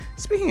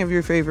Speaking of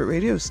your favorite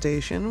radio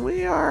station,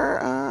 we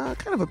are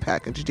kind of a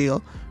package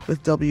deal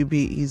with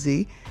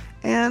WBEZ,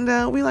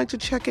 and we like to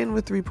check in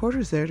with the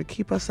reporters there to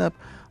keep us up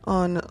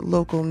on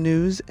local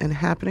news and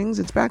happenings.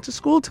 It's back to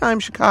school time,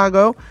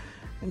 Chicago,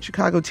 and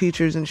Chicago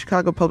teachers and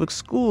Chicago Public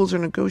Schools are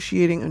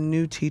negotiating a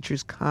new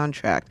teacher's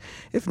contract.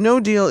 If no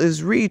deal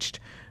is reached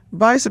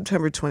by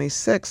September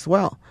 26th,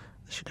 well,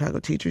 the Chicago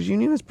Teachers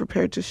Union is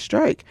prepared to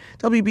strike.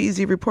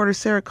 WBEZ reporter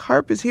Sarah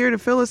Karp is here to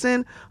fill us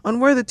in on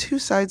where the two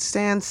sides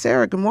stand.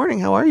 Sarah, good morning.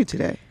 How are you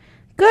today?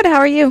 Good. How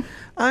are you?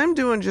 I'm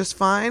doing just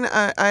fine.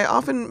 I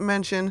often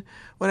mention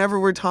whenever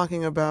we're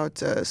talking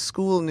about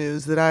school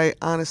news that I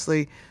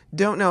honestly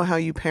don't know how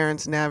you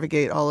parents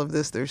navigate all of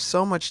this. There's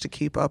so much to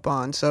keep up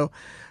on. So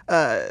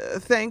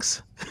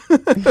thanks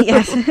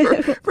Yes.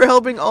 for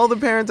helping all the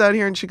parents out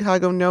here in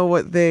Chicago know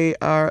what they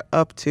are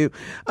up to.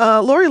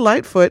 Lori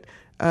Lightfoot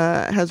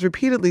has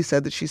repeatedly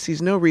said that she sees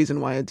no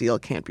reason why a deal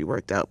can't be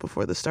worked out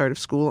before the start of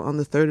school on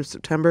the 3rd of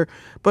September.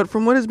 But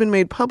from what has been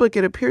made public,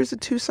 it appears the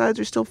two sides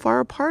are still far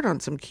apart on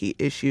some key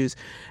issues.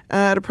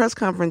 At a press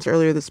conference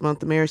earlier this month,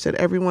 the mayor said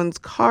everyone's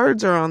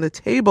cards are on the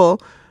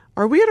table.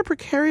 Are we at a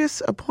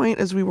precarious a point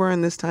as we were in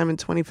this time in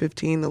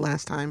 2015, the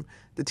last time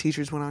the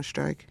teachers went on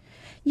strike?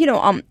 You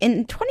know,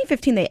 in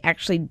 2015 they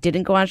actually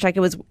didn't go on strike. It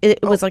was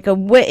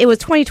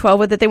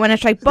 2012 that they went on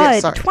strike.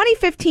 But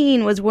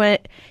 2015 was when,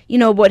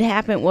 what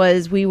happened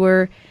was we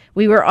were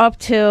up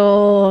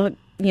till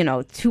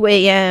 2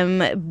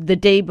 a.m. the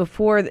day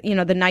before,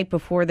 the night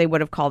before they would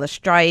have called a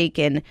strike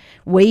and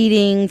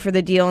waiting for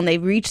the deal, and they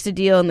reached the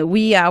deal in the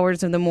wee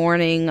hours of the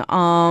morning.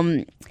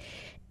 And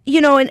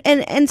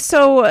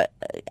so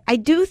I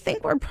do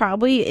think we're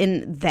probably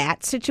in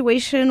that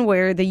situation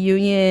where the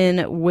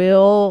union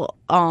will,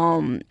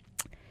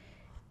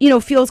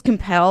 feels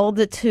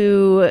compelled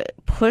to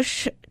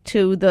push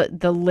to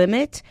the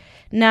limit.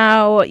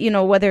 Now,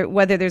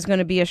 whether there's going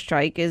to be a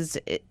strike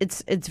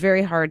it's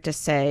very hard to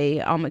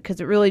say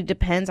because it really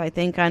depends, I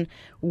think, on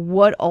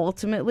what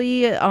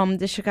ultimately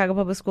the Chicago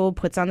Public School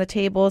puts on the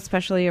table,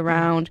 especially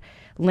around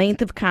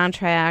length of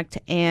contract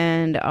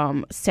and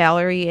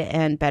salary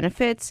and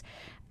benefits.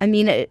 I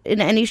mean,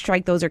 in any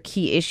strike, those are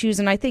key issues.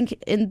 And I think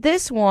in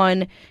this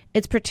one,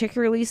 it's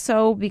particularly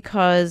so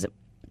because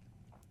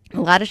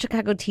a lot of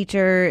Chicago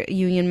teacher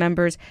union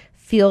members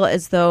feel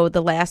as though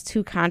the last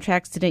two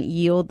contracts didn't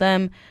yield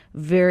them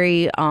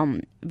very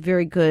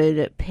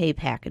good pay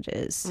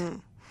packages.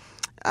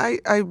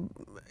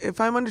 If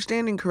I'm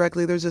understanding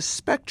correctly, there's a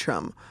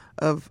spectrum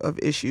of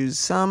issues,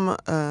 some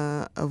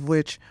of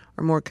which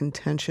are more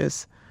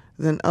contentious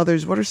than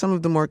others. What are some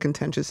of the more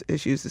contentious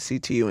issues the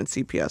CTU and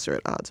CPS are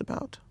at odds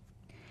about?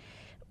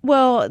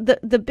 Well,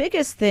 the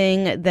biggest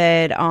thing that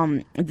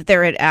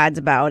they're at odds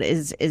about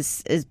is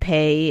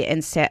pay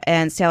and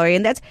salary,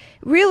 and that's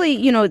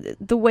really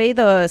the way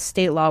the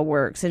state law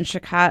works in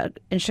Chicago.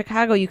 In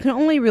Chicago, you can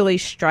only really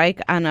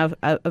strike on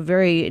a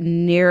very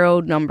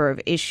narrow number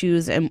of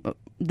issues, and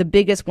the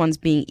biggest ones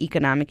being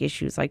economic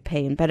issues like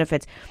pay and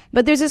benefits.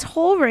 But there's this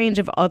whole range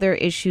of other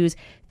issues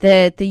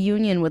that the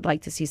union would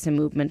like to see some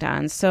movement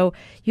on. So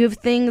you have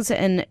things,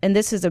 and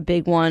this is a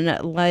big one,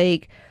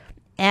 like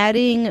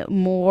adding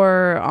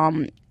more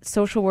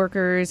social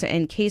workers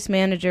and case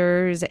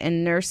managers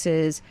and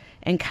nurses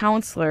and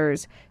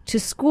counselors to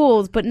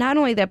schools. But not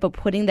only that, but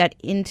putting that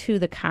into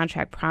the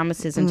contract,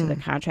 promises into the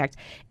contract.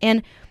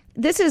 And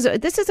this is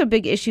a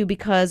big issue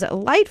because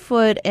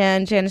Lightfoot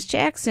and Janice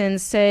Jackson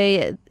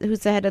say,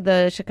 who's the head of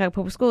the Chicago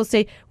Public Schools,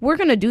 say, we're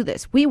going to do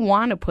this. We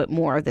want to put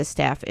more of this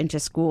staff into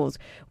schools.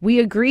 We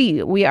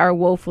agree we are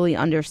woefully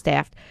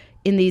understaffed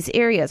in these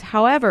areas.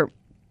 However,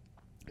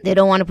 they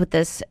don't want to put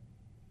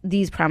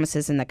these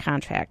promises in the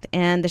contract.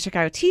 And the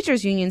Chicago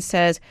Teachers Union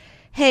says,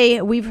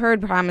 hey, we've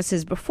heard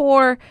promises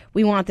before.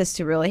 We want this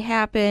to really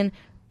happen.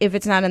 If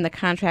it's not in the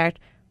contract,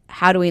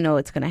 how do we know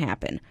it's going to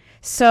happen?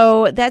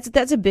 So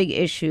that's a big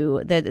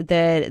issue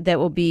that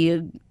will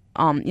be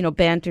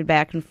bantered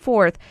back and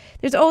forth.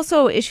 There's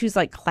also issues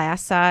like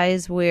class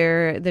size,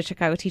 where the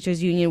Chicago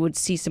Teachers Union would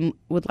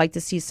like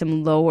to see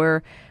some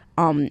lower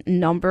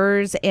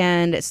numbers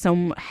and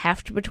some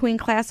heft between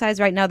class size.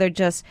 Right now, they're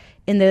just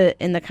in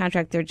the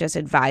contract. They're just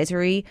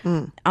advisory.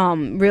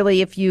 Really,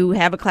 if you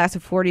have a class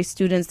of 40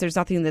 students, there's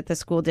nothing that the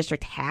school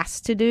district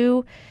has to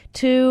do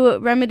to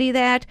remedy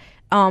that.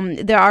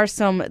 There are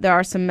some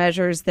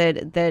measures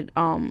that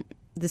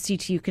the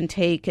CTU can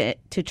take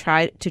to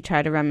try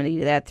to remedy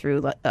that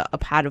through a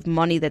pot of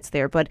money that's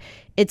there, but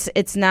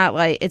it's not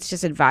like it's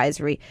just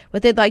advisory.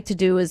 What they'd like to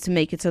do is to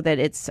make it so that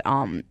it's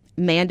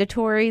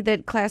mandatory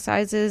that class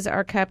sizes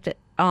are kept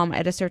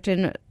at a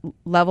certain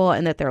level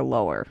and that they're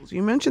lower. So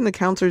you mentioned the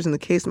counselors and the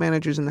case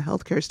managers and the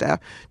healthcare staff.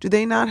 Do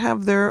they not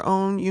have their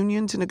own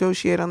union to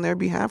negotiate on their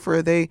behalf, or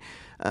are they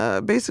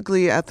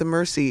basically at the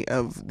mercy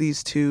of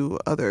these two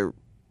other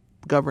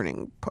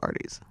governing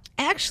parties?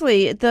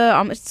 Actually,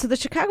 the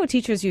Chicago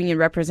Teachers Union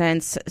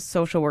represents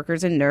social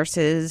workers and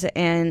nurses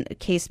and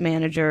case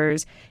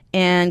managers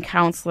and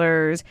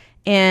counselors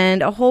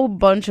and a whole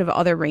bunch of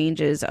other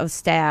ranges of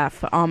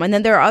staff. And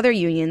then there are other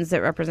unions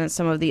that represent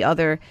some of the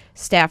other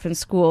staff in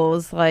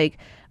schools, like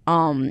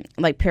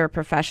like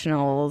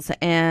paraprofessionals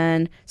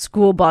and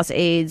school bus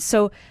aides.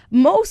 So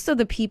most of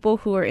the people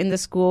who are in the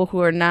school who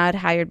are not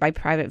hired by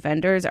private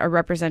vendors are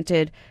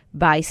represented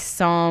by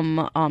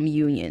some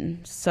union.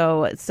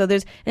 So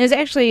there's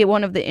actually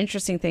one of the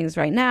interesting things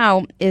right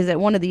now is that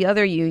one of the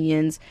other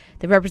unions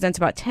that represents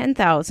about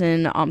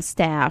 10,000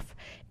 staff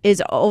is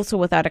also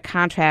without a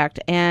contract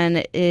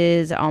and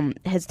is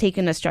has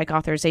taken a strike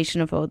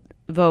authorization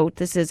vote.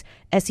 This is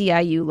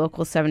SEIU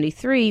Local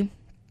 73.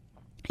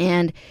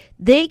 And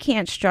they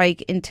can't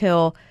strike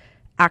until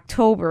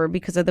October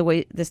because of the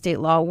way the state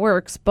law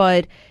works.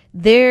 But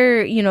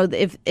they're,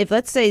 if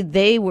let's say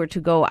they were to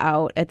go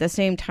out at the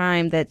same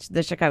time that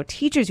the Chicago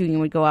Teachers Union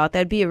would go out,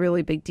 that'd be a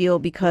really big deal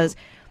because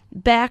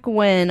back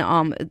when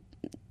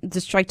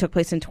the strike took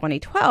place in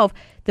 2012,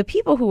 the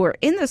people who were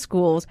in the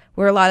schools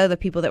were a lot of the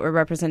people that were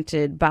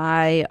represented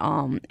by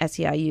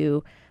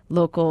SEIU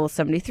Local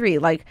 73,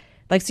 like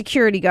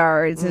security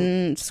guards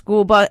and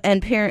school bus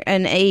and parent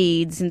and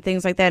aides and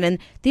things like that. And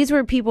these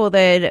were people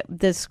that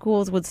the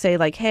schools would say,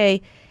 like, hey,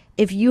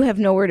 if you have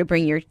nowhere to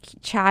bring your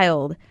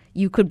child,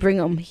 you could bring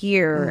them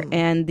here,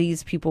 and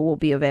these people will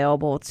be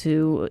available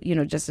to,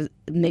 just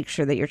make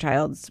sure that your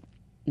child's,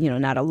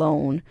 not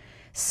alone.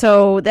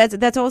 So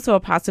that's also a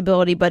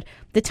possibility, but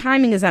the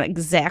timing is not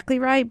exactly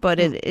right, but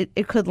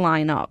it could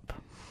line up.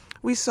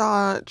 We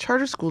saw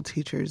charter school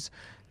teachers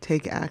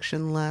take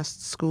action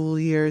last school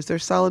year. Is there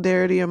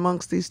solidarity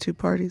amongst these two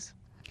parties?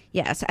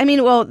 Yes. I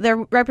mean, well,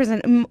 they're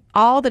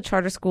all the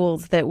charter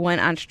schools that went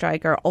on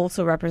strike are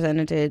also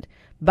represented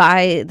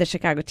by the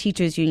Chicago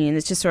Teachers Union.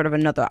 It's just sort of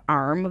another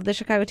arm of the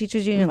Chicago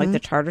Teachers Union, like the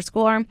charter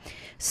school arm.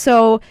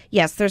 So,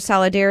 yes, there's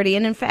solidarity.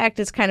 And in fact,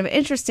 it's kind of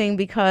interesting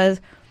because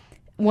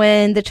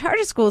when the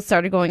charter schools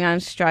started going on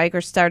strike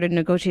or started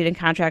negotiating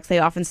contracts, they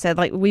often said,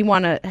 like, we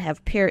want to have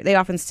they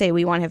often say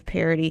we want to have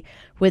parity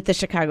with the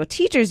Chicago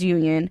Teachers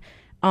Union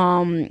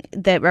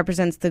that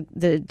represents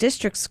the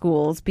district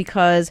schools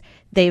because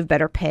they have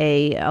better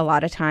pay a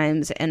lot of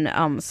times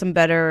and some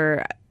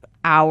better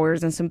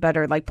hours and some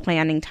better like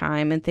planning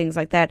time and things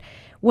like that.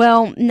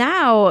 Well,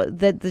 now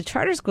that the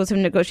charter schools have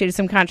negotiated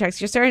some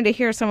contracts, you're starting to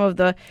hear some of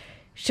the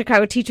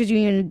Chicago Teachers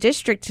Union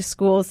district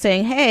schools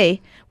saying,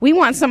 hey, we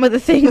want some of the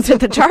things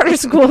that the charter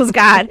schools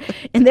got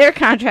in their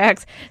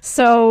contracts.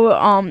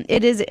 So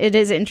it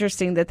is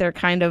interesting that they're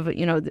kind of,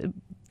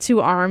 two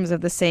arms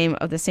of the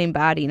same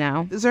body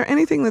now. Is there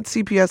anything that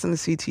CPS and the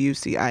CTU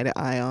see eye to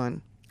eye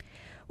on?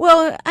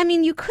 Well, I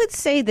mean, you could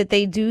say that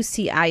they do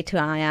see eye to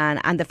eye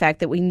on the fact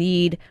that we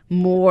need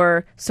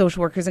more social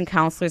workers and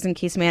counselors and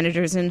case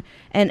managers and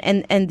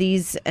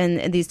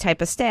these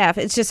type of staff.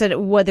 It's just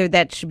that whether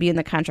that should be in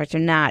the contract or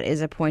not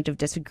is a point of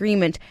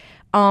disagreement.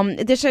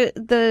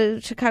 The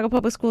Chicago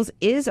Public Schools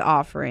is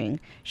offering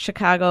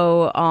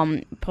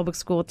Chicago public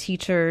school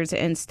teachers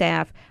and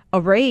staff a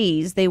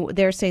raise.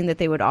 They're saying that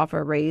they would offer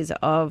a raise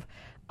of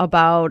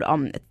about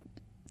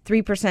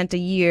 3% a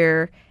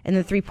year and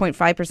then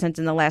 3.5%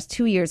 in the last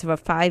 2 years of a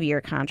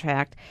 5-year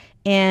contract.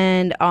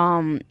 And,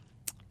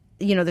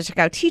 the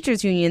Chicago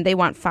Teachers Union, they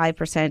want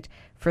 5%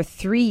 for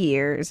 3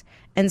 years.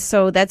 And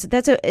so it's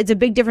a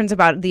big difference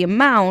about the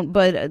amount,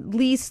 but at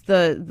least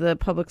the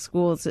public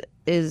schools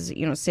is,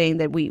 saying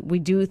that we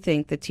do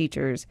think the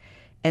teachers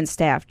and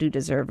staff do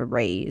deserve a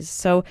raise.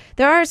 So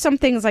there are some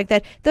things like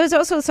that. There's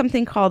also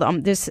something called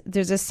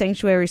there's a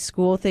sanctuary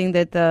school thing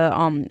that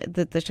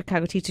the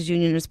Chicago Teachers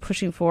Union is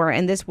pushing for,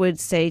 and this would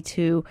say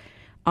to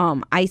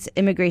ICE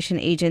immigration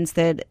agents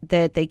that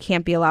they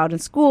can't be allowed in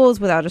schools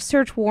without a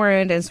search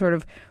warrant, and sort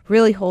of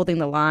really holding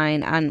the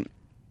line on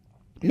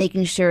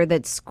making sure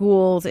that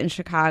schools in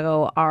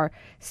Chicago are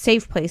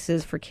safe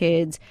places for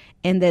kids,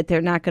 and that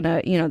they're not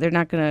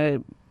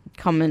gonna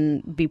come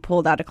and be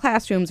pulled out of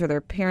classrooms, or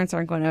their parents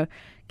aren't going to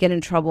get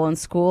in trouble in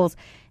schools.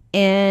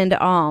 And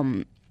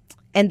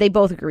they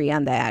both agree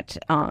on that.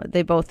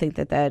 They both think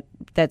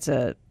that's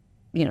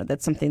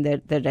something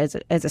that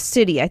as a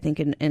city, I think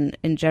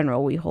in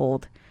general, we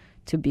hold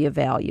to be a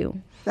value.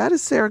 That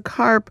is Sarah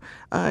Karp.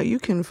 You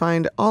can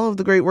find all of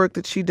the great work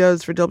that she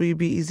does for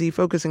WBEZ,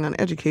 focusing on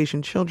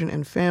education, children,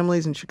 and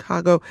families in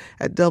Chicago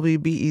at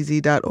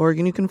WBEZ.org.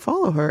 And you can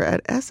follow her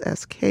at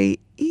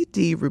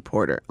SSKED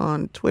Reporter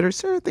on Twitter.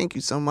 Sarah, thank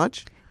you so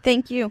much.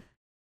 Thank you.